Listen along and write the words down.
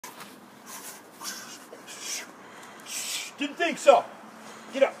Didn't think so.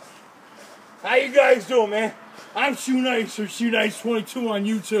 Get up. How you guys doing, man? I'm Shoenice or Shoenice22 on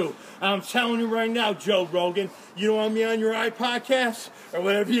YouTube. I'm telling you right now, Joe Rogan, you don't want me on your podcast or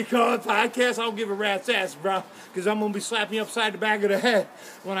whatever you call it, podcast, I don't give a rat's ass, bro. Because I'm going to be slapping you upside the back of the head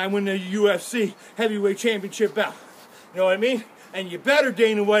when I win the UFC heavyweight championship belt. You know what I mean? And you better,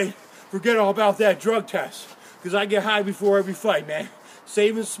 Dana White, forget all about that drug test. Because I get high before every fight, man.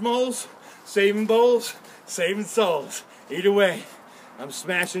 Saving smalls, saving bowls, saving souls. Either way, I'm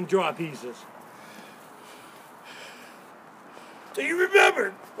smashing jaw pieces. Do you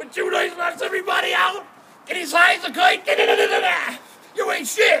remember when Shoenice knocks everybody out? And he's high as a kite? You ain't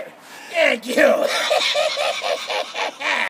shit. Thank you.